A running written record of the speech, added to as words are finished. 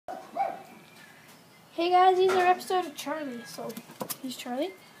Hey guys, these are episode of Charlie. So, here's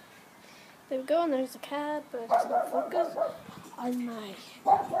Charlie. There we go, and there's the cat, but it's not focused on my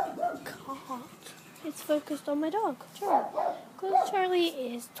cat. It's focused on my dog, Charlie. Because Charlie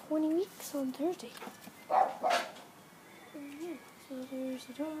is 20 weeks on Thursday. Yeah, so there's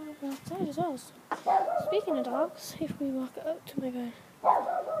the dog outside as well. So, speaking of dogs, if we walk out to my bed,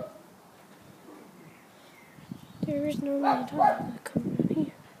 there is normally a dog that comes around here.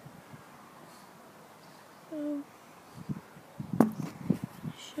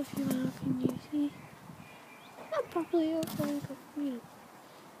 If you want, can you see? Not properly open, but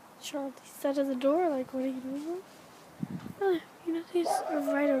Charlie sat at the door, like, what are you doing? Oh, he's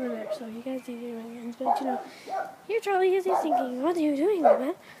right over there, so you guys see him again. But here Charlie is, he's thinking, what are you doing,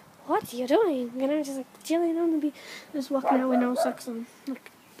 man? What are you doing? And I'm just like chilling on the beach, just walking out with no socks on. Look,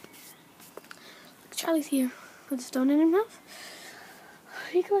 Charlie's here with a stone in his mouth.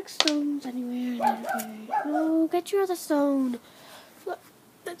 He collects stones anywhere and everywhere. Oh, get your other stone. Look,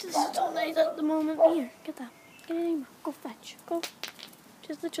 that's a stone that he's at the moment. Here, get that. Get it in. Go fetch. Go.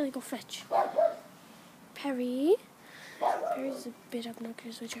 Just literally go fetch. Perry. Perry's a bit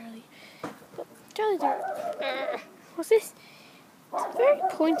obnoxious with Charlie. But Charlie's there. What's this? It's very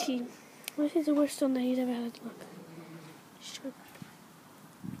pointy. This is the worst stone that he's ever had. Look.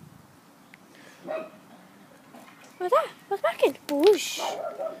 What's that? What's back in? Whoosh.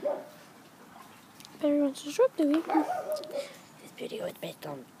 Perry wants to shrub, do we? This video is based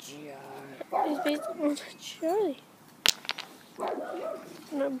on Charlie. It's based on Charlie.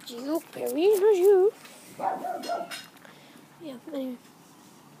 Not you, Perry, not you. Yeah, anyway.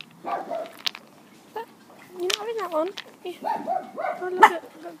 But, what is that one? Yeah. Oh, look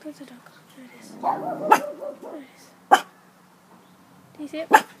at the dog. There it is. There it is. Do you see it?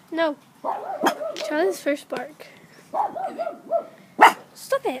 No. Charlie's first bark.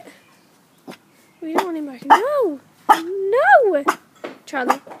 Stop it. We don't want him barking. No! No!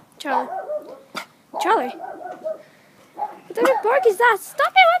 Charlie. What type of bark is that?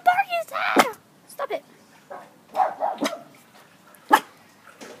 Stop it! What bark is that? Stop it.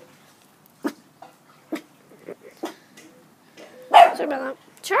 Sorry about that.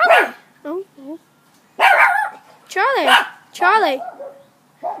 Charlie! Oh. Charlie!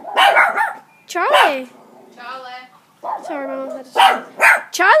 Sorry, my mom had to say.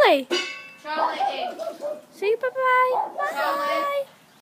 Charlie! Charlie! Say bye-bye. Bye.